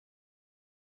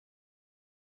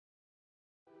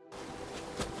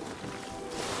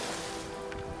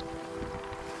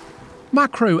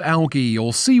Macroalgae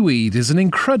or seaweed is an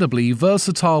incredibly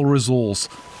versatile resource.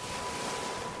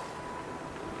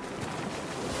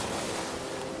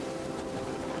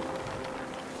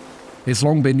 It's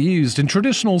long been used in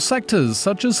traditional sectors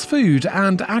such as food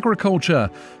and agriculture,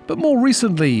 but more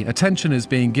recently attention is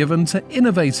being given to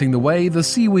innovating the way the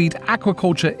seaweed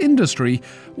aquaculture industry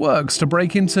works to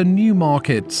break into new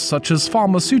markets such as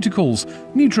pharmaceuticals,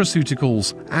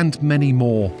 nutraceuticals and many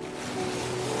more.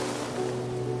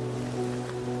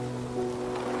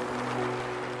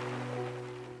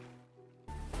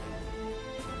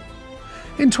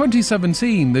 In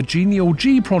 2017, the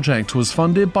GENIALG project was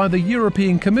funded by the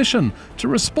European Commission to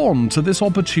respond to this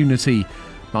opportunity.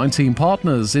 19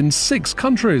 partners in 6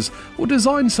 countries will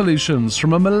design solutions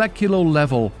from a molecular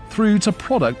level through to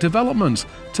product development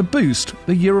to boost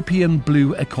the European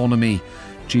blue economy.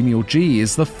 GENIALG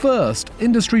is the first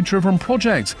industry-driven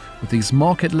project with these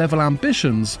market-level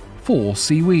ambitions for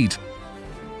seaweed.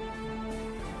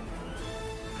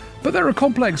 But there are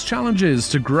complex challenges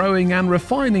to growing and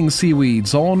refining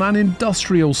seaweeds on an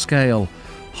industrial scale.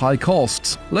 High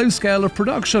costs, low scale of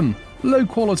production, low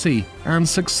quality and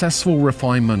successful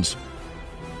refinement.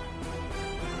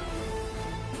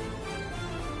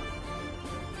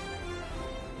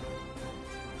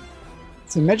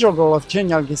 The major goal of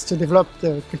GENIALG is to develop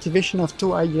the cultivation of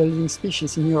 2 high-yielding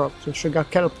species in Europe, the sugar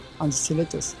kelp and the sea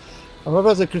lettuce.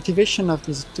 However, the cultivation of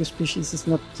these 2 species is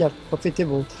not yet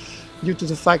profitable, due to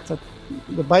the fact that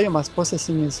the biomass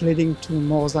processing is leading to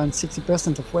more than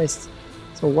 60% of waste.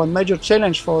 So one major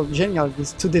challenge for GENIALG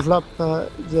is to develop the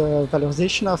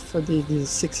valorization of the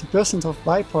 60% of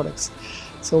byproducts.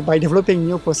 So by developing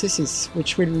new processes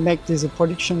which will make these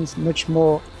productions much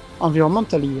more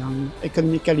environmentally and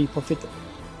economically profitable.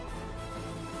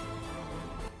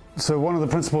 So one of the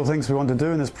principal things we want to do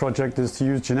in this project is to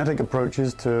use genetic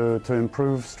approaches to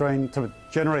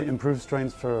generate improved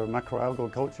strains for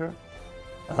macroalgal culture.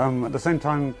 At the same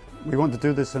time, we want to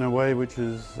do this in a way which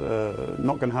is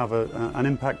not going to have an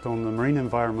impact on the marine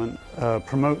environment,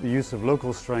 promote the use of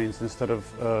local strains instead of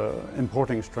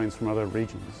importing strains from other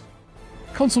regions.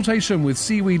 Consultation with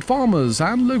seaweed farmers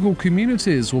and local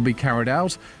communities will be carried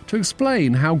out to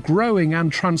explain how growing and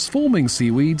transforming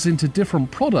seaweeds into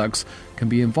different products can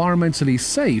be environmentally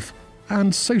safe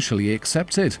and socially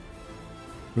accepted.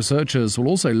 Researchers will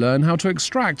also learn how to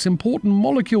extract important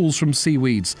molecules from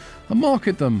seaweeds and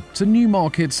market them to new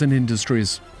markets and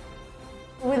industries.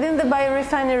 Within the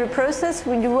biorefinery process,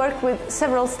 we work with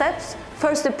several steps.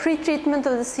 First, the pre-treatment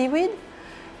of the seaweed,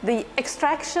 the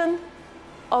extraction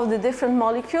of the different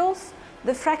molecules,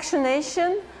 the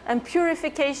fractionation and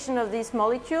purification of these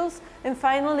molecules, and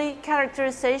finally,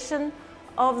 characterization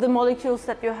of the molecules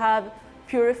that you have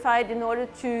purified in order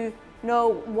to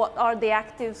know what are the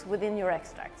actives within your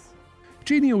extracts.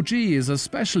 GENIALG is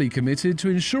especially committed to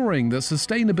ensuring that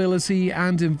sustainability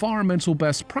and environmental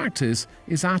best practice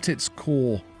is at its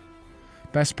core.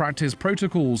 Best practice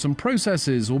protocols and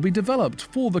processes will be developed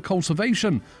for the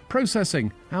cultivation,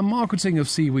 processing and marketing of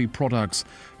seaweed products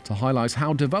to highlight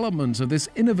how development of this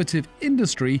innovative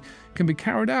industry can be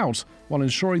carried out while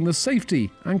ensuring the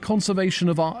safety and conservation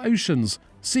of our oceans,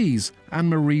 seas and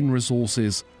marine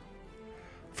resources.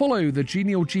 Follow the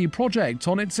GENIALG project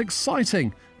on its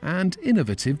exciting and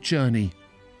innovative journey.